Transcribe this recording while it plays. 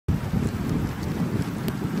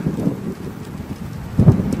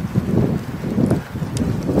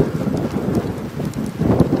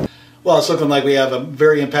Well, it's looking like we have a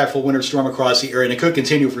very impactful winter storm across the area, and it could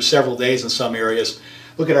continue for several days in some areas.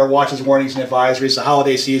 Look at our watches, warnings, and advisories. The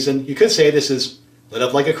holiday season, you could say this is lit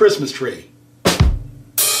up like a Christmas tree.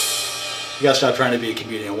 You gotta stop trying to be a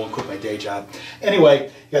comedian. I won't quit my day job. Anyway,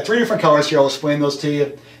 you got three different colors here. I'll explain those to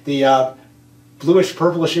you. The bluish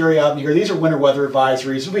purplish area out in here, these are winter weather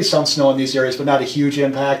advisories. There'll be some snow in these areas, but not a huge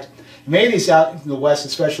impact. Many of these out in the west,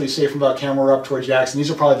 especially say from about Kenmore up toward Jackson, these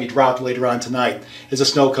will probably be dropped later on tonight. As the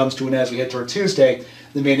snow comes to an end as we head toward Tuesday,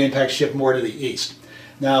 the main impact shift more to the east.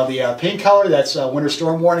 Now the pink color, that's winter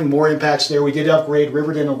storm warning, more impacts there. We did upgrade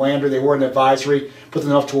Riverton and Lander. They were an advisory, put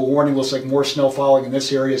them up to a warning. Looks like more snow falling in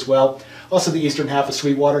this area as well. Also the eastern half of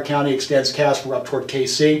Sweetwater County extends Casper up toward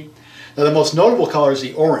KC. Now the most notable color is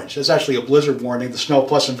the orange. That's actually a blizzard warning. The snow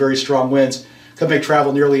plus some very strong winds could make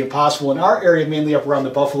travel nearly impossible in our area, mainly up around the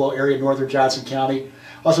Buffalo area, northern Johnson County.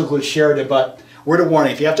 Also includes Sheridan, but word of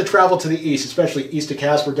warning, if you have to travel to the east, especially east of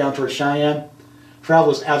Casper down toward Cheyenne,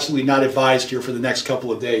 travel is absolutely not advised here for the next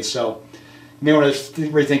couple of days. So you may want to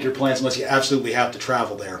rethink your plans unless you absolutely have to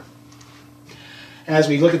travel there. As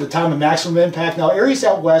we look at the time of maximum impact, now areas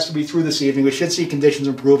out west will be through this evening. We should see conditions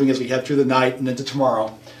improving as we head through the night and into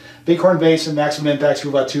tomorrow. Bighorn Basin, maximum impacts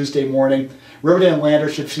through about Tuesday morning. Riverton and Lander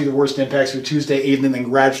should see the worst impacts through Tuesday evening, then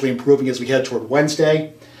gradually improving as we head toward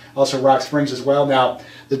Wednesday. Also Rock Springs as well. Now,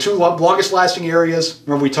 the two longest lasting areas,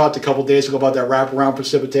 remember we talked a couple days ago about that wraparound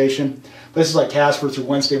precipitation. Places like Casper through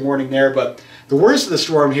Wednesday morning there, but the worst of the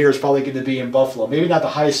storm here is probably going to be in Buffalo. Maybe not the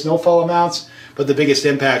highest snowfall amounts, but the biggest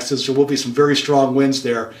impacts, since there will be some very strong winds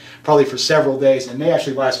there, probably for several days, and may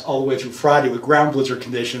actually last all the way through Friday with ground blizzard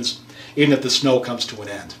conditions, even if the snow comes to an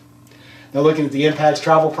end. Now looking at the impacts,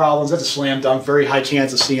 travel problems, that's a slam dunk, very high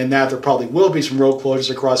chance of seeing that. There probably will be some road closures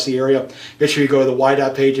across the area. Make sure you go to the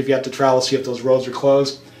YDOT page if you have to travel, see if those roads are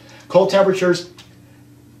closed. Cold temperatures,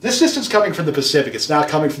 this system's coming from the Pacific. It's not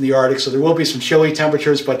coming from the Arctic, so there will be some chilly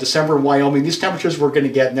temperatures, but December in Wyoming, these temperatures we're going to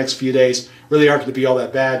get next few days really aren't going to be all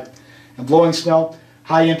that bad. And blowing snow,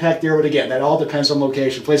 high impact there, but again, that all depends on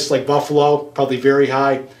location. Places like Buffalo, probably very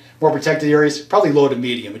high. More protected areas, probably low to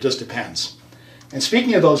medium. It just depends. And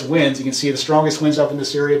speaking of those winds, you can see the strongest winds up in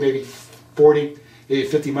this area, maybe 40, maybe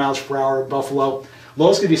 50 miles per hour at Buffalo.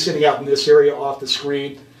 Low's going to be sitting out in this area off the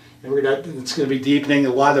screen. And it's going to be deepening. A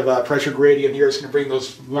lot of pressure gradient here is going to bring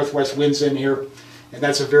those northwest winds in here. And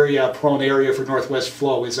that's a very prone area for northwest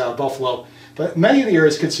flow is Buffalo. But many of the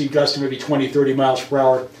areas could see gusts of maybe 20, 30 miles per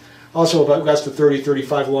hour. Also about gusts of 30,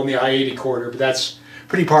 35 along the I-80 corridor. But that's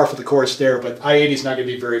pretty par for the course there. But I-80 is not going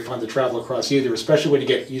to be very fun to travel across either, especially when you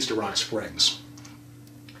get east of Rock Springs.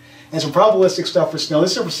 And some probabilistic stuff for snow.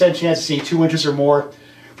 This is a percent chance of seeing 2 inches or more.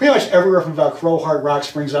 Pretty much everywhere from about Crowheart, Rock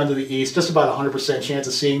Springs on to the east. Just about 100% chance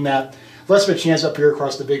of seeing that. Less of a chance up here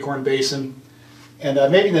across the Bighorn Basin. And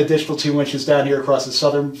maybe an additional 2 inches down here across the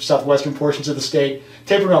southern, southwestern portions of the state.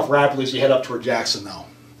 Tapering off rapidly as you head up toward Jackson, though.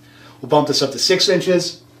 We'll bump this up to 6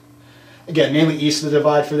 inches. Again, mainly east of the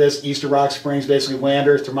divide for this. East of Rock Springs, basically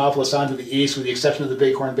Lander, Thermopolis on to the east with the exception of the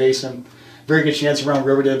Bighorn Basin. Very good chance around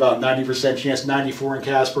Riverton, about 90% chance, 94 in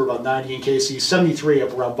Casper, about 90 in KC, 73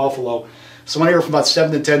 up around Buffalo. So anywhere from about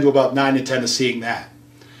 7 to 10 to about 9 to 10 of seeing that.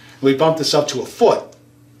 We bumped this up to a foot.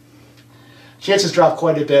 Chances drop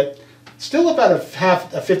quite a bit. Still about a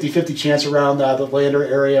 50-50 chance around the Lander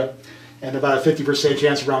area and about a 50%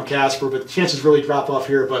 chance around Casper, but the chances really drop off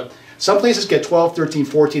here. But some places get 12, 13,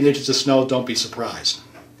 14 inches of snow. Don't be surprised.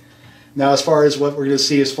 Now as far as what we're going to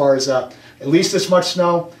see as far as at least this much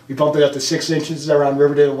snow, we bumped it up to 6 inches around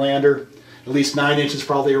Riverton and Lander, at least 9 inches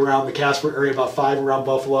probably around the Casper area, about 5 around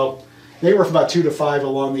Buffalo. They were from about 2 to 5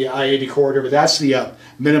 along the I-80 corridor, but that's the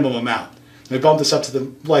minimum amount. We bumped this up to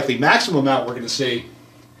the likely maximum amount we're going to see.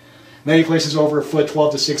 Many places over a foot,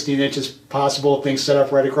 12 to 16 inches possible. Things set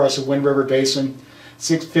up right across the Wind River Basin.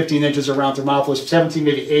 15 inches around Thermopolis, 17,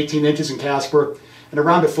 maybe 18 inches in Casper, and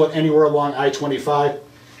around a foot anywhere along I-25.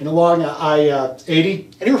 And along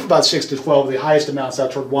I-80, anywhere from about 6 to 12, the highest amounts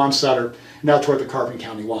out toward Wamsutter and out toward the Carbon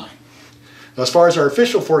County line. Now, as far as our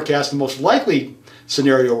official forecast, the most likely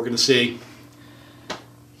scenario we're going to see,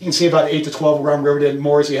 you can see about 8 to 12 around Riverton,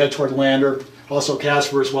 more as you head toward Lander. Also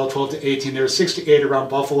Casper as well, 12 to 18 there, 6 to 8 around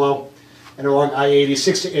Buffalo. And along I-80,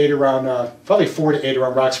 6 to 8 around, probably 4 to 8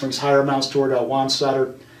 around Rock Springs, higher amounts toward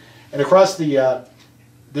Wamsutter. And across the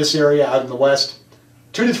this area out in the west,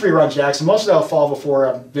 2 to 3 around Jackson. Most of that will fall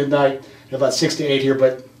before midnight, and about 6 to 8 here,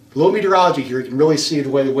 but low meteorology here, you can really see the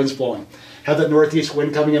way the wind's blowing. Have that northeast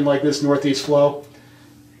wind coming in like this, northeast flow,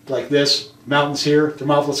 like this. Mountains here,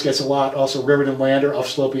 Thermopolis gets a lot, also Riverton and Lander,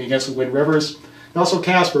 upsloping against the Wind Rivers. And also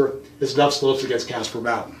Casper is upslopes against Casper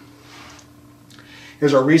Mountain.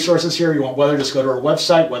 Here's our resources here. You want weather, just go to our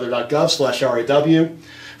website, weather.gov/RAW.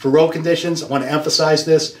 For road conditions, I want to emphasize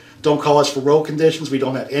this. Don't call us for road conditions. We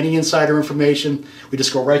don't have any insider information. We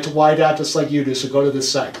just go right to YDOT just like you do, so go to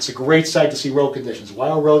this site. It's a great site to see road conditions,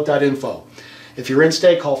 wyoroad.info. If you're in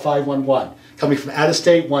state, call 511. Coming from out of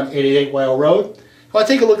state, 1-888 Wyo Road. Well,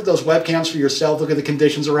 take a look at those webcams for yourself. Look at the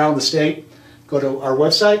conditions around the state. Go to our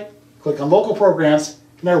website, click on local programs,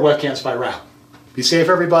 and there are webcams by route. Be safe,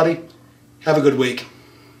 everybody. Have a good week.